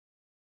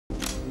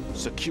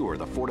Secure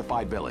the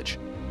fortified village.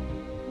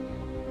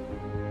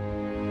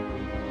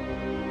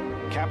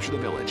 Capture the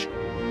village.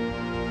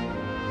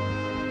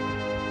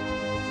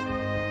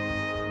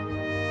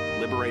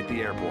 Liberate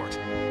the airport.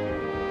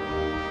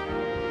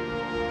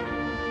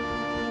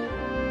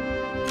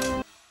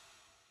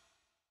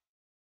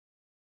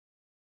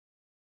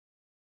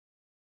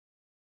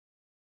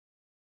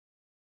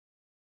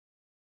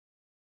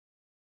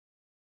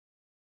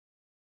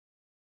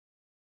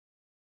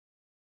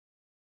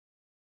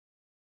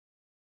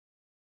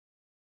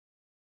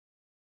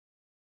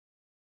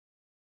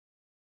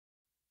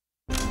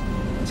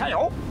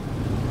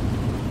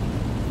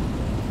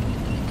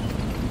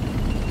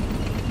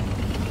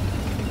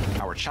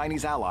 Our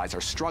Chinese allies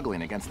are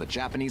struggling against the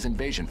Japanese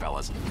invasion,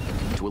 fellas.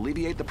 To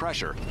alleviate the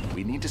pressure,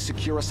 we need to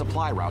secure a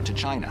supply route to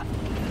China.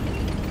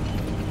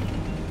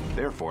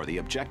 Therefore, the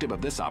objective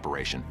of this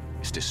operation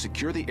is to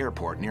secure the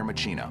airport near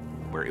MYITKYINA,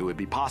 where it would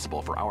be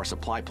possible for our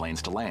supply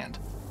planes to land.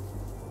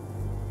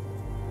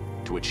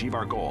 To achieve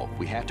our goal,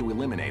 we have to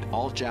eliminate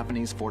all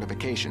Japanese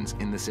fortifications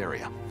in this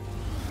area.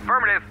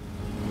 Affirmative.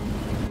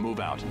 Move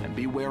out and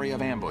be wary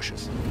of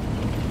ambushes.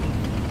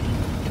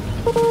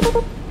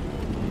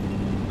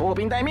 步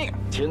兵待命，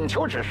请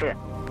求指示。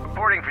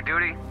 Reporting for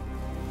duty.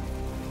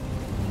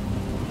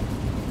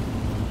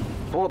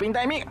 步兵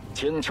待命，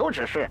请求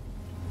指示。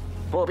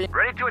步兵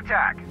Ready to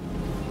attack.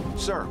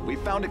 Sir, we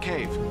found a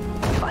cave.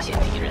 发现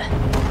敌人。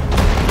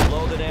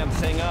 Blow the damn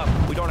thing up.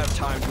 We don't have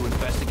time to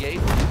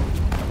investigate.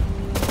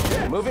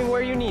 Moving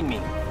where you need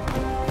me.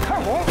 看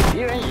红，敌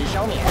人已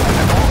消灭。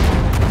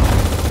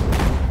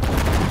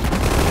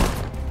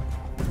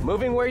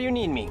 Moving where you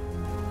need me.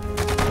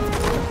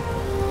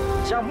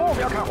 向目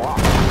标看火。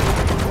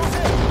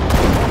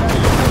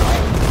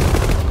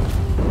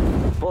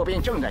步兵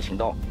正在行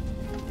动。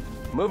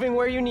 Moving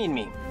where you need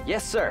me. Yes,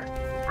 sir.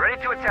 Ready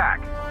to attack.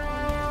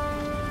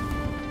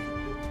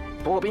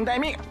 步兵待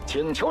命，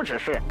请求指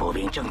示。步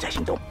兵正在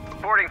行动。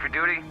 Reporting for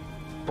duty.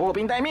 步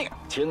兵待命，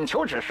请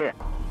求指示。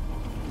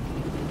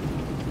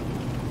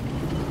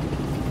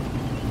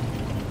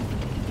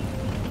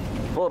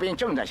步兵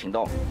正在行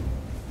动。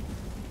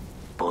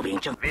步兵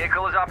正。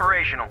 Vehicle is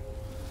operational.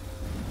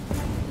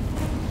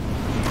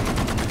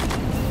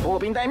 步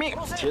兵待命，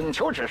请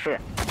求指示。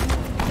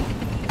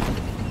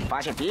发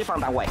现敌方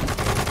单位，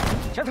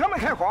向他们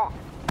开火，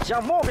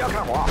向目标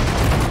看火，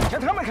向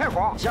他们开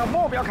火，向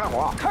目标看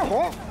火，看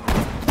红，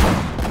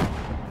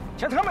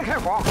向他们开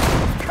火，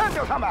看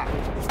掉他们，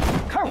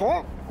看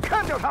红，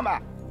看掉他们，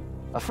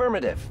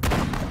 Affirmative.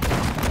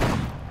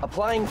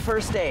 Applying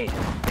first aid.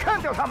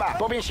 看掉他们。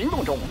步兵行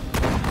动中，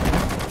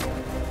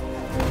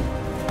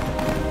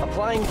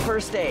 Applying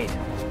first aid.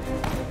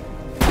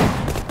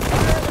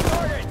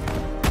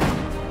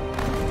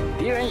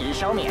 敌人已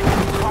消灭。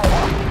好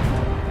啊！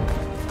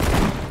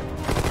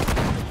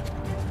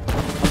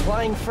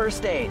 Applying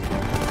first aid.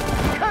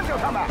 看掉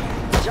他们，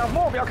向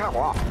目标看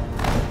火，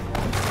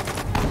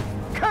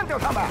看掉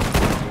他们。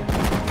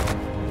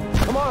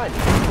 Come on.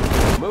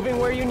 Moving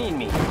where you need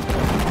me.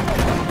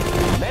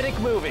 Medic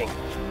moving.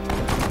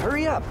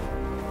 Hurry up.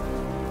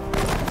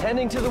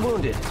 Tending to the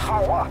wounded.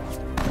 好啊！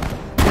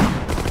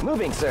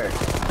 Moving, sir.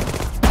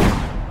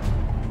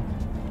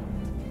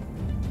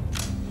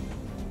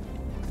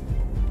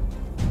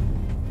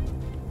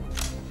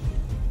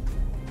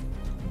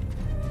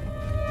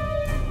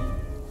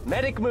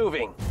 Medic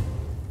moving.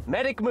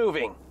 Medic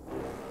moving.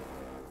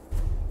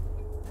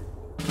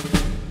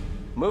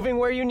 Moving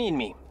where you need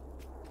me.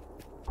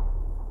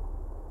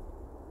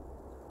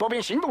 步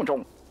兵行动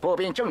中，步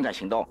兵正在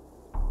行动。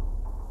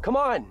 Come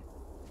on.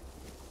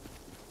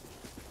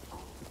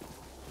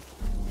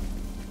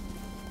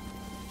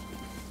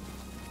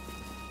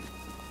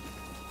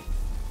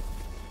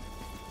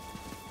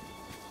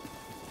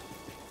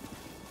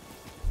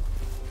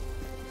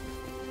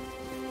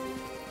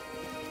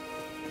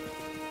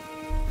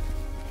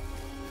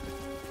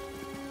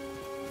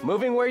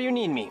 Moving where you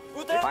need me.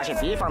 发现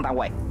敌方单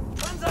位，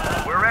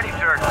 We're ready,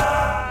 sir.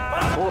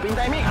 步兵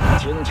待命，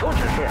请求指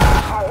示。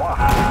好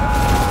啊！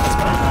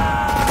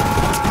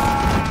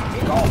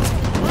提高，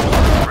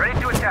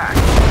 Ready to attack.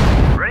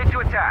 Ready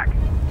to attack.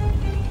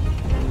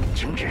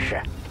 请指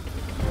示。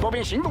步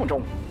兵行动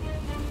中。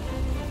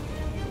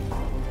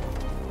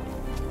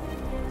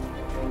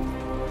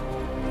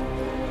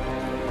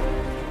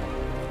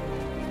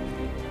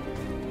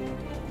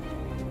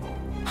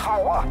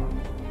好啊！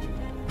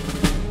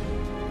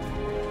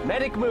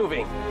 Medic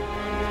moving.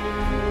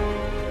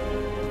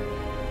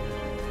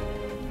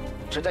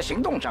 正在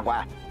行动，长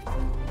官。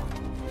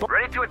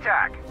 Ready to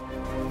attack.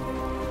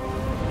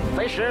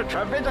 随时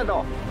准备战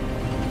斗。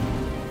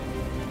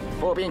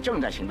步兵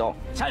正在行动，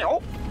加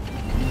油！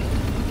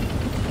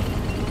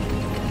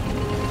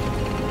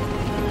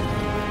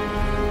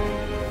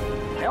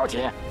了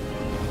解。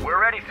 We're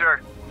ready, sir.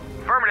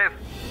 Affirmative.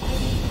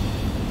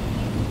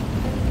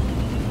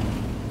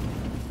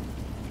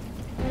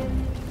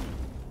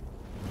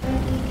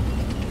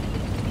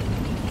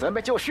 准备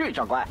就绪，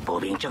长官。步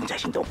兵正在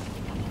行动。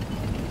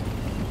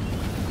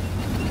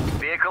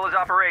 Vehicle is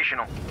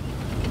operational.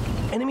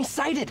 Enemy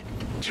sighted.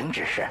 请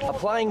指示。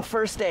 Applying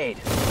first aid.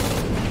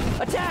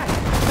 Attack!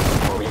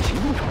 步兵行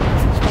动中。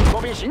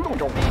步兵行动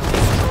中。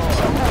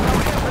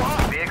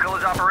 Vehicle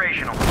is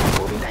operational.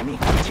 步兵待命，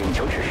请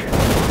求指示。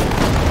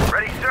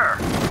 Ready, sir.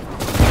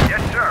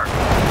 Yes, sir.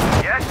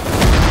 Yes.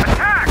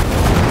 Attack!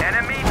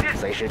 Enemy dis...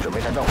 随时准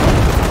备战斗。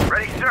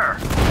 Ready, sir.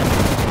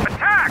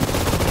 Attack!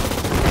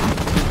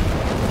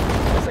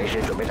 随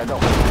时准备战斗。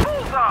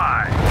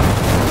 Bullseye!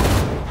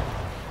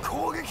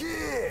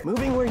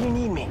 Moving where you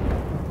need me.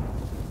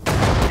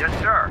 Yes,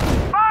 sir.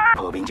 Fire!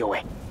 步兵就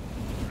位。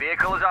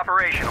 Vehicle is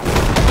operational.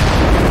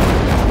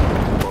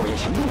 步兵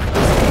行动中。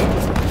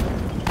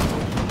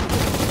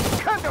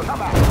看掉他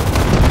们！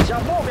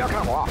向目标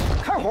看火！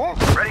看火！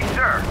 Ready,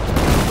 sir.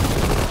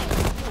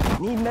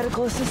 Need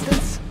medical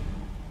assistance?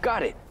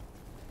 Got it.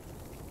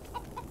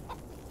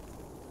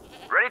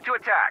 Ready to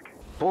attack.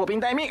 步兵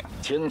待命，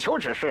请求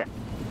指示。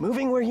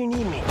 Moving where you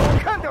need me.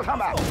 看掉他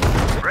们！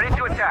 Ready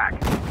to attack.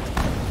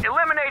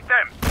 Eliminate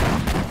them.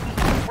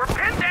 We're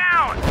pinned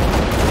down.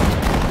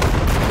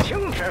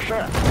 请指示。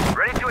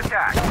 Ready to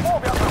attack. 向目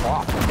标看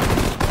火！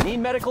 Need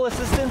medical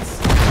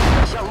assistance?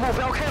 向目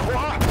标开火！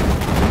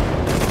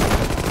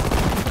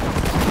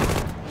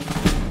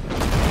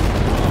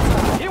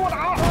给我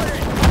打！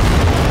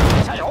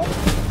加油！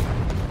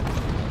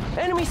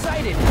 Enemy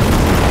sighted.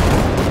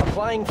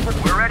 Applying for...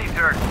 We're ready,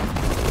 sir.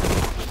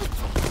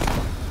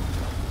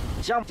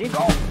 向进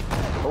攻！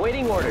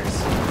 Awaiting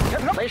orders. 前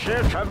头随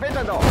时准备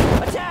战斗。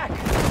 Attack!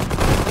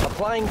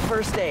 Applying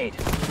first aid.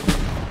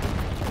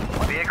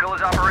 Vehicle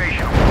is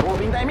operational. 步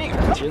兵待命，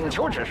请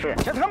求指示，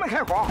向他们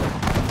开火！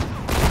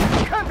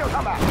看掉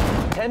他们！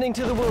 Tending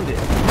to the wounded.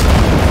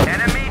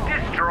 Enemy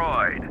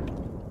destroyed.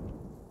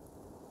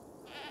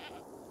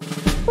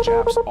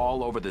 Japs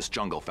all over this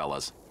jungle,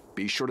 fellas.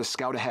 Be sure to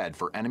scout ahead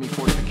for enemy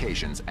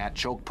fortifications at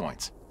choke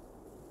points.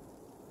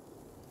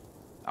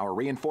 Our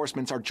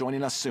reinforcements are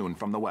joining us soon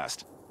from the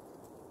west.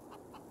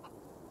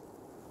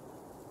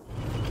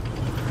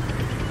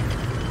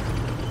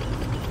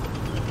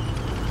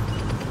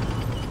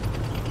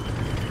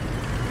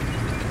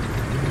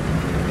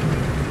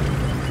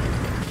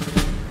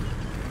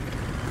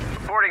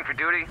 Reporting for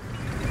duty.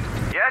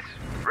 Yes,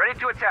 ready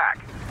to attack.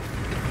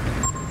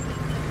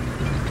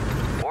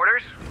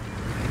 Orders?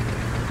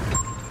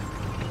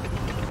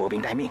 步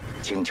兵待命，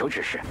请求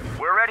指示。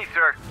 We're ready,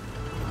 sir.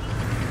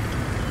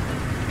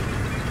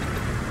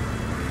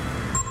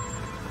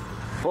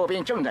 步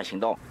兵正在行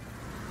动。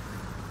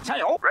加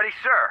油！ Ready,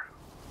 sir.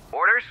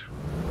 Orders?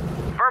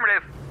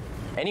 Affirmative.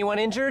 Anyone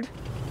injured?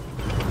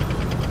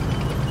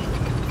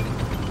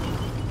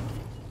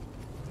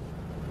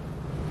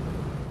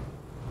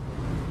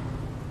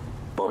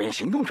 步兵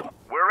行动中。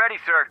 We're ready,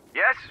 sir.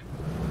 Yes?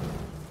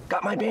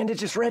 Got my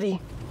bandages ready.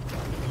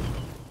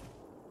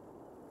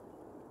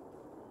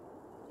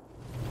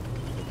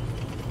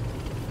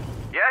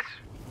 Yes?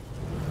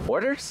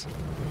 Orders?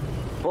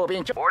 步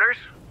兵正 Orders?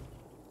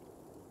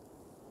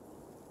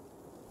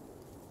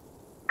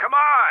 Come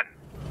on!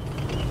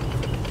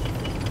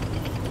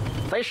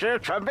 随时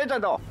准备战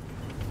斗。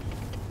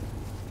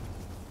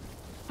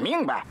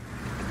明白。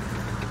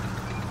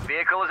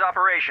 Vehicle is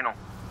operational.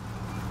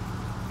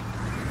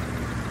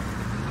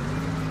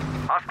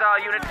 Hostile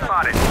unit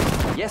spotted.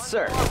 Yes,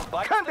 sir.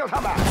 看掉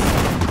他们！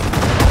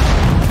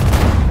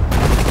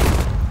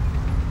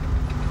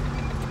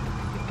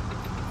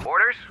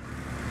 Orders?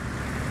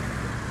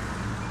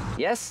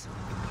 Yes?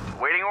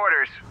 Waiting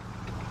orders.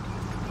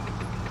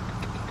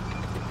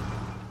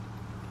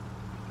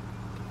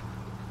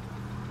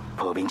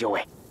 步兵就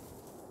位。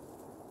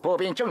步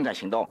兵正在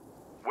行动。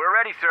 We're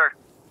ready, sir.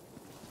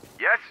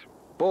 Yes?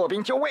 步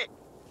兵就位。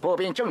步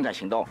兵正在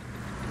行动。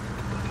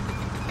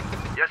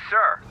 Yes,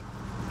 sir.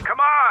 Come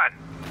on!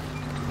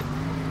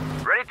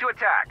 Ready to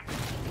attack.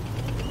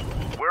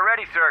 We're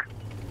ready, sir.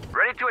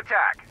 Ready to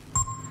attack.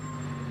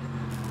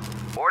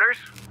 Orders?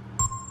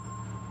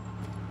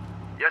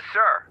 Yes,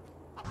 sir.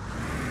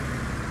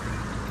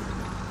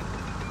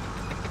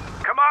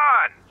 Come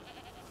on!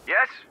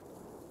 Yes?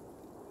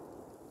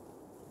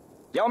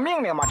 有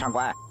命令吗，长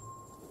官？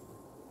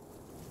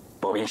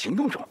步兵行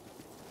动中。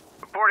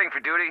 Reporting for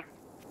duty.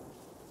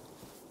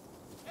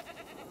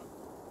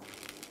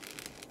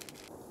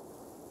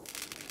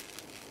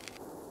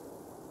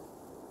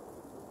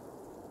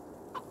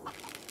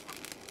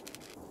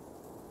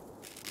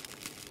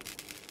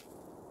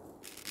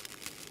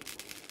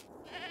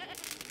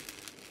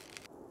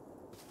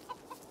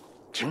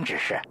 请指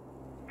示。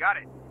 Got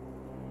it.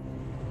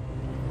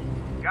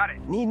 Got it.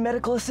 Need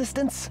medical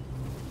assistance?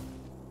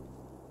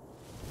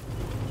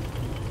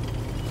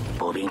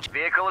 步兵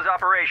Vehicle is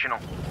operational.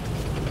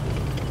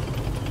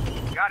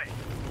 Got it.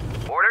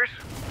 Orders?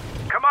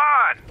 Come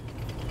on!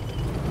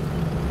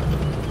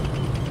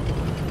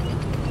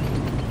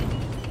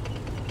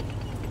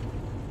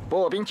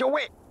 步兵就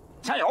位，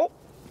加油！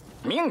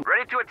明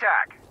Ready to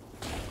attack.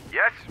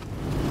 Yes?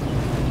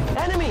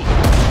 Enemy!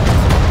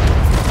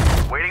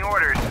 Waiting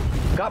orders.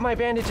 Got my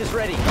bandages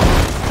ready.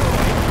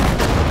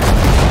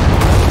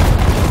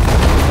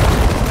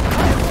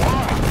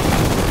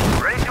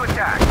 Ready to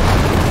attack.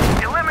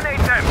 Eliminate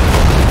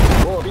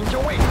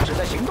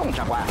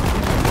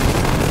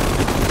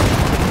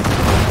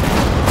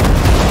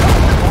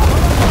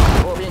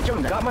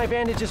my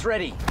bandages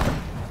ready.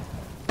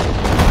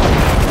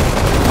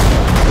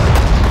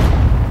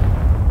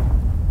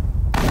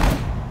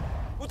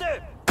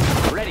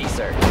 Ready,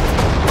 sir.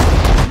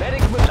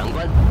 Medic move. 长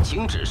官，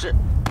请指示。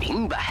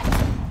明白。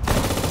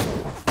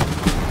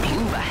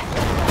明白。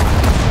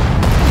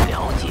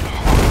了解。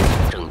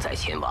正在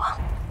前往，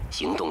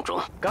行动中。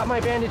Got my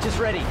bandages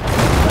ready.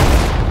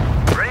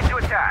 Ready to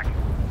attack.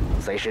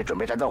 随时准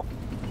备战斗。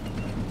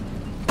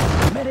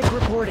 Medic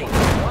reporting.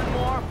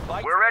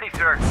 We're ready,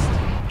 sir.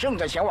 正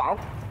在前往。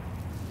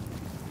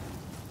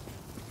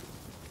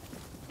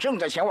正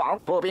在前往，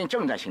步兵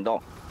正在行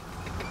动。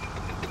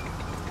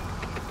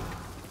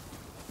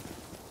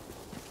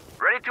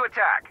 Ready to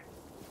attack.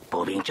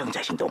 步兵正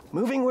在行动，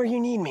 Moving where you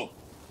need me.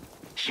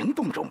 行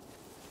动中。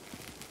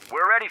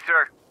 We're ready,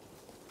 sir.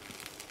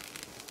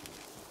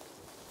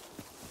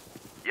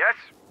 Yes?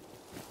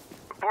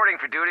 Reporting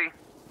for duty.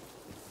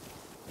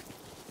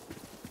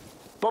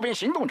 步兵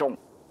行动中。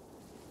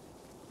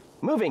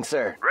 Moving,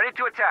 sir. Ready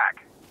to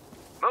attack.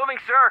 Moving,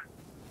 sir.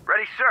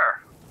 Ready, sir.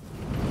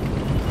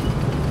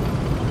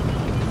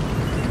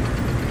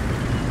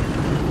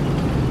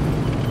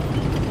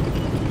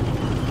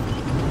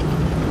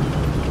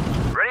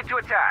 Ready to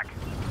attack.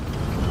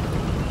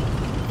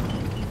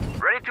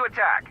 Ready to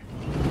attack.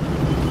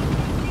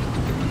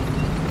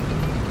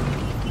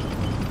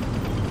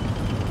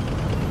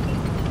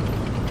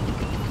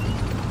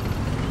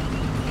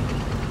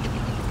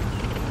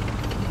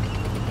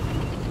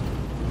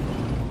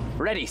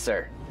 Ready,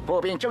 sir.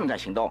 步兵正在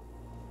行动。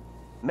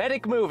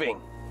 Medic moving.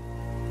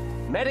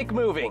 Medic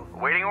moving.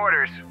 Waiting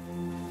orders.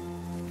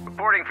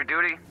 Reporting for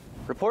duty.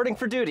 Reporting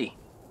for duty.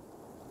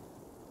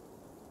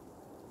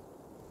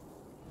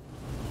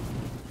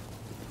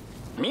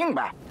 明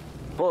白。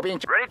步兵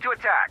Ready to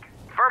attack.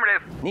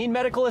 Affirmative. Need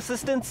medical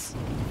assistance?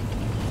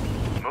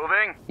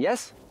 Moving.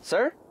 Yes,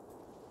 sir?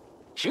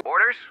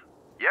 Orders.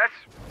 Yes.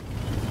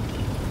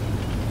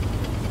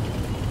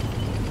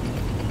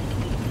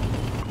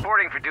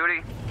 Reporting for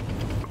duty.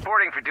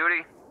 Reporting for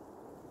duty.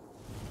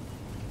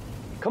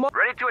 Come on.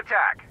 Ready to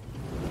attack.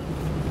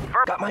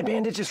 Got my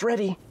bandages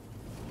ready.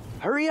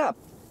 Hurry up.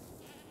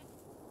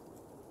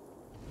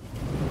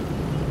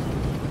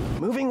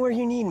 Moving where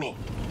you need me.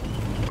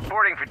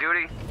 Reporting for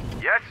duty.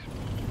 Yes.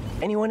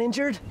 Anyone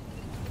injured?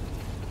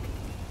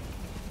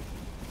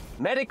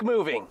 Medic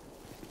moving.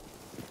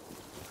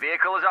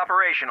 Vehicle is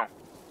operational.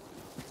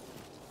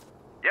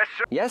 Yes,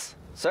 sir. Yes,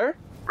 sir?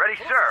 Ready,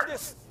 sir.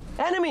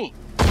 Enemy!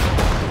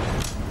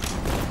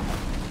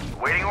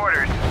 Waiting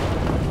orders.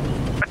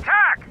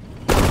 Attack!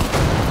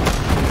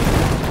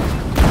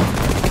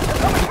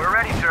 We're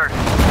ready, sir.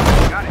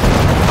 Got it.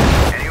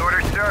 Any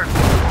orders, sir?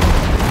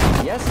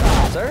 Yes,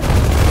 sir?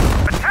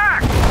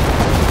 Attack!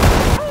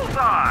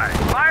 Bullseye!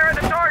 Fire at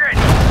the target!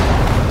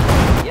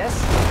 Yes?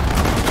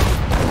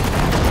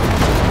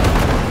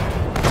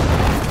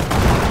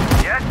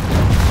 Yes?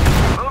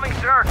 Moving,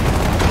 sir.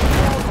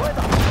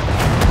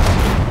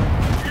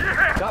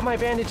 Got my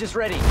bandages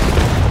ready.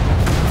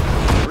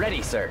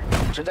 Ready, sir.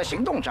 正在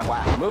行动，长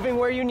官。 Moving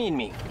where you need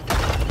me.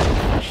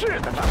 是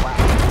的，长官。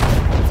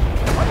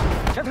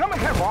向他们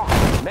开火！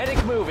 Medic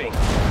moving.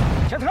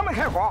 向他们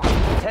开火！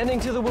 Tending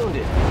to the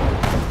wounded.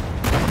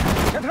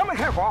 向他们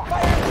开火！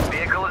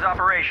 Vehicle is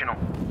operational.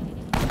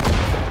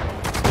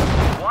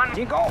 One.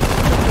 进攻！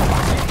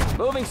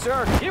 Moving,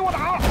 sir. 替我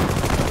打！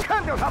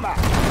看掉他们！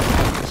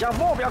向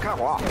目标开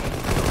火！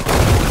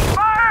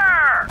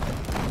 Fire!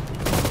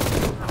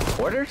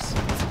 Orders?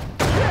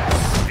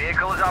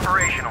 Vehicle is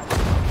operational.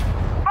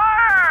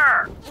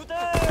 Fire!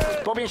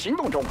 步兵行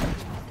动中。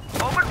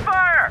 Open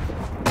fire!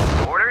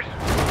 Orders?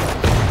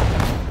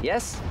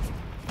 Yes?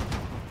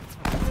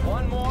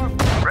 One more.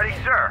 Ready,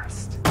 sir.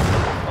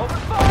 Open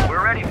fire!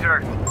 We're ready,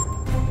 sir.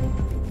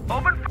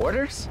 Open fire!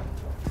 Orders?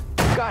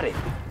 Got it.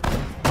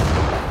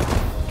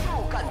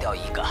 又干掉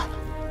一个。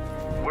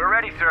 We're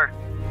ready, sir.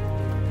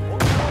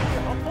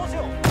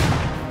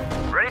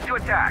 Ready to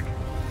attack.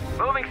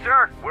 Moving,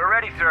 sir. We're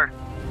ready, sir.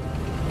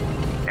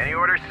 Any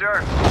orders,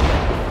 sir?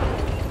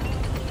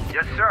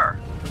 Yes, sir.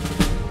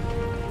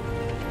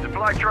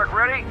 Supply truck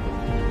ready?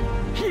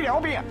 医疗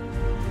兵。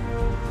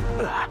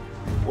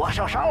我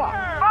受伤了。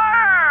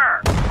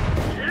 Fire!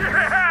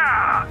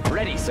 Yeah!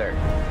 Ready, sir.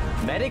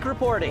 Medic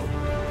reporting.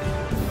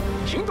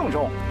 行动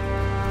中。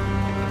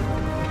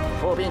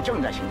步兵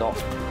正在行动。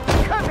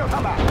看掉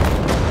他们！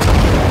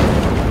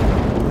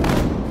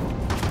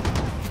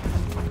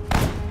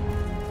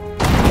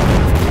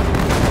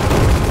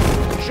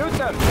 Shoot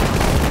them!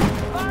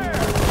 Fire!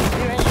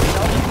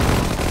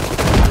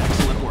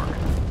 Excellent work.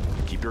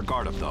 Keep your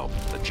guard up, though.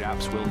 The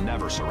Japs will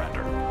never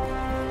surrender.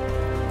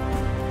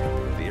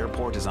 The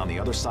airport is on the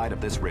other side of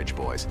this ridge,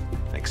 boys.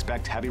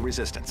 Expect heavy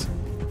resistance.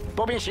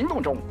 步兵行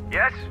动中。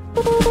 Yes?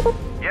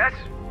 Yes?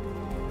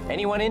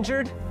 Anyone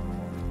injured?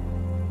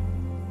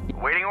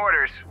 Waiting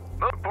orders.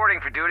 Reporting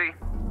for duty.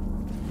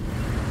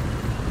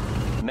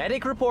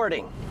 Medic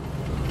reporting.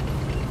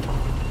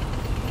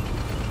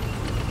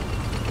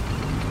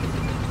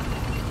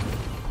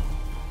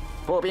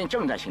 步兵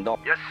正在行动。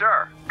 Yes,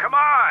 sir. Come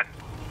on!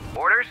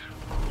 Orders?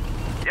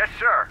 Yes,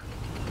 sir.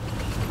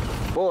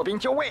 步兵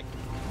就位。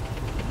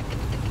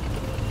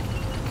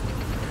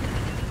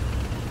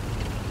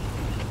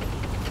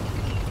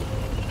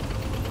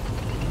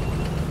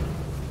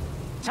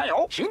加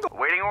油，行动！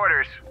 Waiting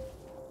orders.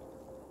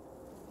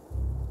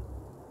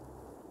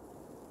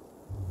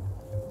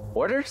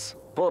 Orders?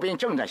 步兵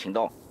正在行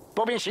动，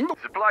步兵行动。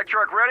 Supply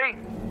truck ready?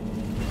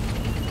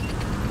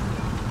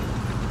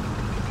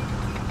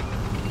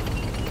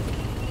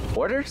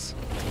 Orders?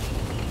 "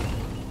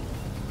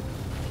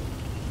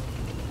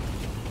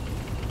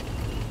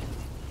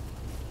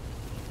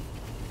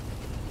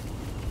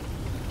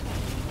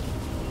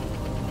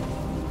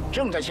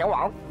正在前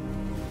往。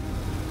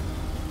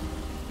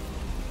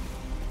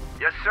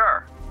 Yes,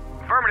 sir.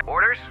 Affirmative.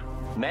 Orders?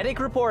 Medic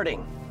reporting.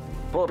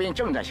 步兵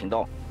正在行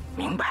动，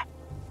明白。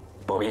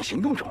步兵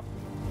行动中，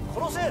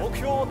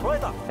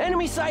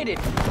 Enemy sighted.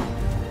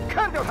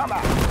 看掉他们，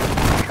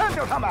看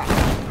掉他们！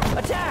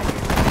 Attack!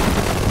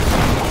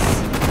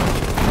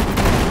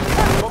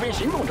 步兵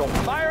行动中，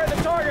 Fire at the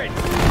target.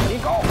 提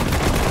高，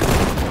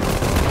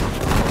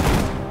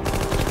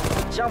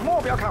向目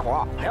标开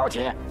火。了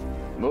解，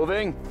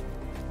 Moving.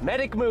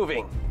 Medic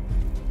moving.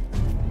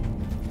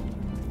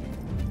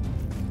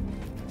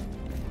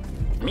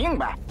 明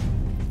白。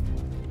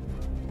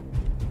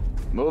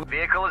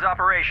 Vehicle is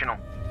operational.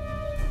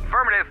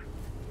 Affirmative.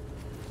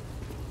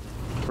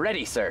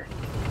 Ready, sir.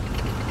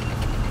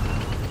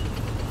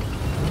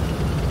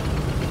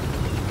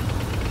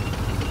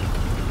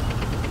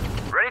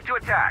 Ready to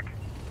attack.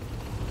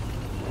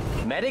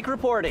 Medic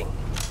reporting.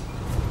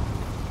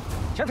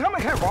 向他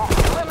们开火，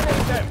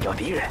有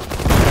敌人。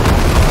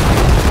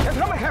向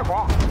他们开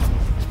火，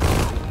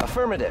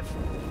 Affirmative.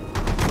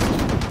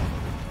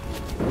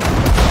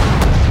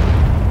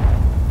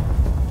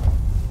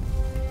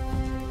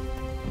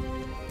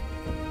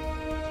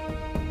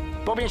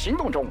 步兵行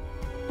动中。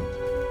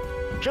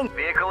正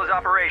Vehicle is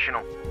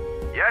operational.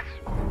 Yes?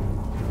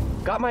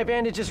 Got my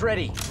bandages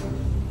ready.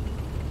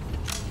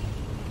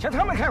 向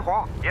他们开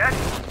火， Yes?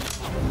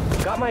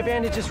 Got my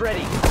bandages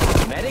ready.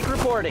 Medic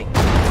reporting.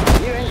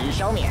 敌人已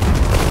消灭。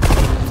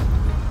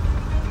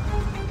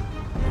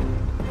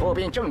步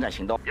兵正在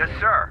行动， Yes,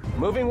 sir.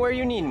 Moving where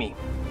you need me.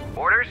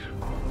 Orders?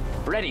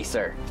 Ready,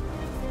 sir.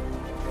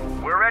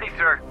 We're ready,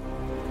 sir.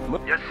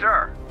 Mo- Yes,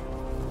 sir.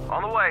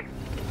 On the way.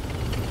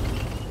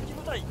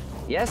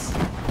 Yes?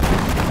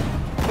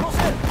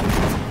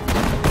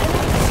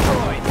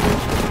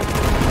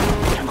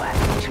 长官，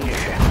请指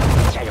示，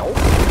加油！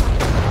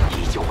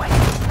依旧位。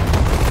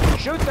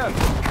 Shoot them.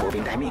 步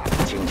兵待命，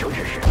请求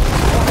指示。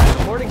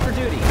 Reporting for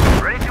duty.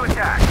 Ready to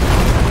attack.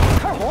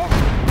 开火！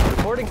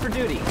 Reporting for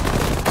duty.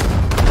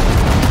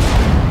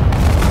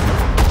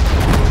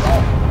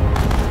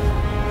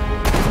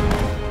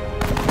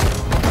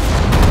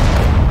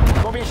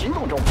 步兵行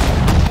动中，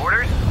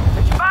 Orders?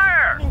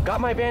 Fire! Got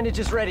my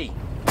bandages ready.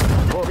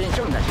 步兵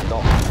正在行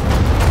动。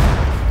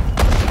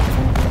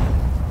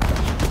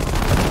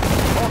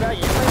目标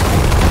已分。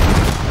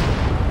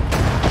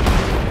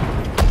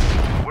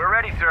 We're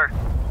ready, sir.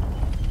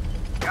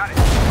 Got it.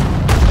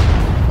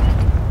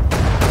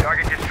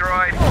 Target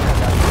destroyed.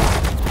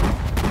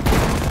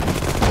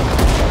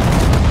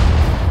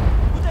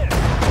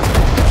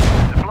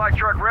 Supply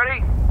truck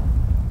ready?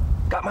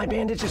 Got my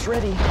bandages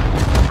ready.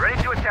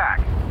 Ready to attack.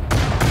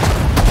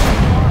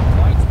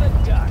 Bites the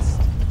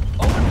dust.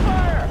 Open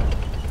fire!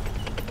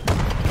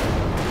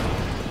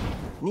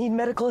 Need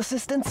medical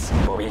assistance?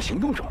 步兵行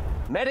动中，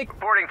 Medic.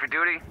 Reporting for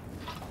duty.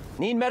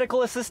 Need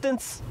medical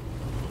assistance?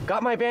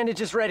 Got my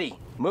bandages ready.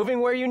 Moving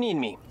where you need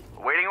me.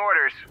 Waiting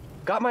orders.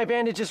 Got my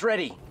bandages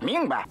ready.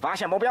 明白。发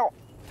现目标，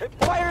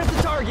 Fire at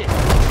the target.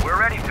 We're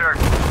ready, sir.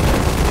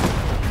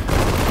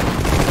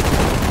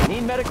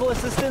 Need medical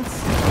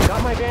assistance?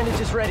 Got my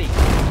bandages ready.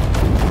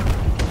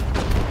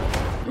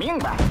 明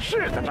白。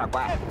是的，长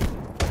官。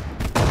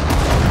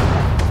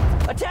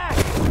 Attack!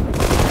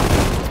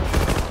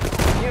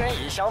 敌人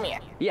已消灭。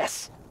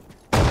 Yes.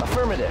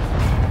 Affirmative.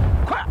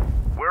 快！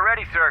 We're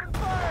ready, sir.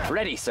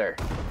 Ready, sir.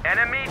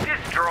 Enemy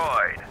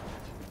destroyed.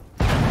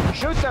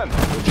 Shoot them!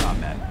 Good job,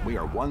 men. We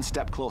are one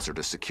step closer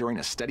to securing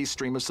a steady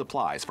stream of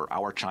supplies for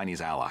our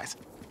Chinese allies.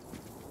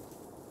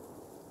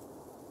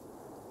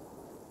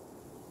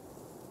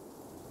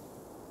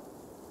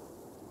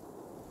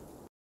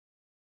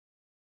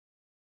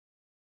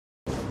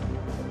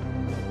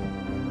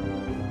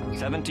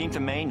 "17th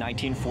of May,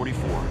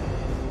 1944.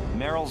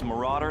 Merrill's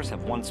Marauders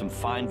have won some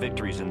fine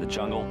victories in the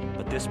jungle,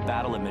 but this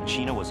battle at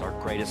MYITKYINA was our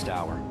greatest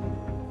hour.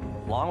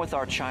 Along with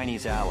our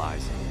Chinese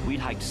allies, we'd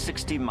hiked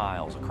 60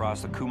 miles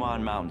across the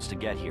Kuman Mountains to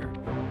get here,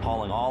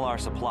 hauling all our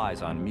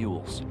supplies on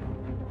mules.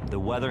 The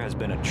weather has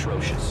been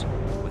atrocious,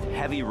 with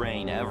heavy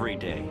rain every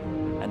day,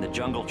 and the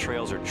jungle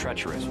trails are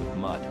treacherous with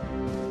mud.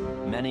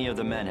 Many of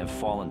the men have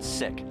fallen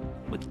sick,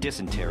 with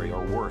dysentery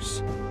or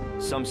worse.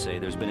 Some say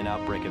there's been an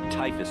outbreak of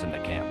typhus in the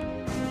camp.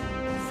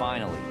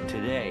 Finally,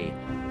 today,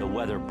 the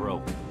weather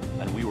broke,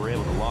 and we were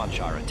able to launch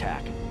our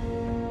attack.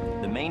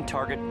 The main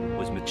target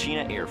was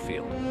MYITKYINA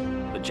Airfield.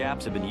 The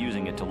Japs have been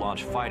using it to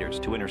launch fighters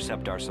to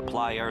intercept our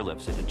supply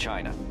airlifts into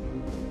China.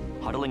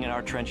 Huddling in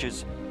our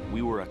trenches,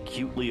 we were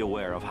acutely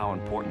aware of how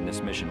important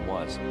this mission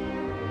was.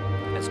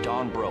 As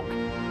dawn broke,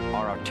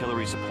 our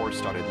artillery support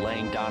started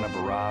laying down a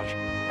barrage,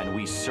 and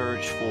we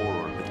surged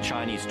forward with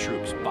Chinese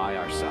troops by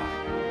our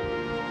side.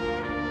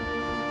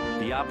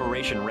 The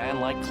operation ran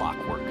like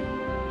clockwork.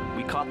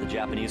 We caught the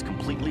Japanese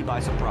completely by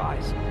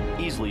surprise,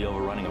 easily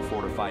overrunning a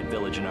fortified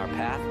village in our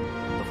path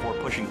before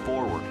pushing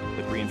forward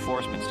with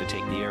reinforcements to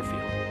take the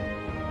airfield.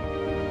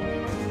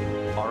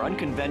 Our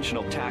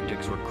unconventional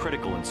tactics were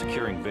critical in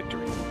securing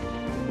victory.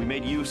 We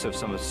made use of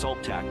some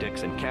assault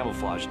tactics and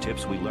camouflage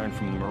tips we learned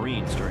from the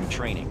Marines during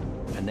training,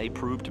 and they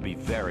proved to be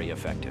very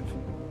effective.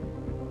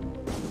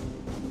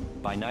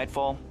 By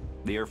nightfall,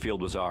 the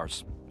airfield was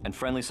ours, and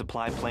friendly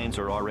supply planes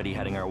are already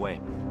heading our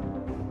way.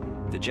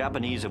 The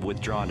Japanese have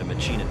withdrawn to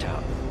MYITKYINA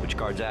town, which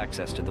guards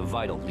access to the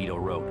vital Lido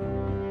Road.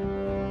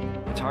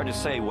 It's hard to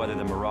say whether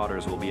the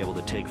Marauders will be able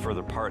to take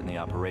further part in the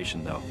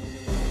operation, though.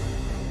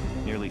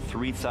 Nearly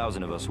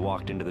 3,000 of us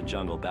walked into the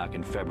jungle back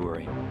in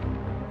February.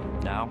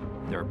 Now,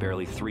 there are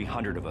barely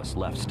 300 of us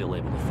left still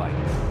able to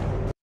fight.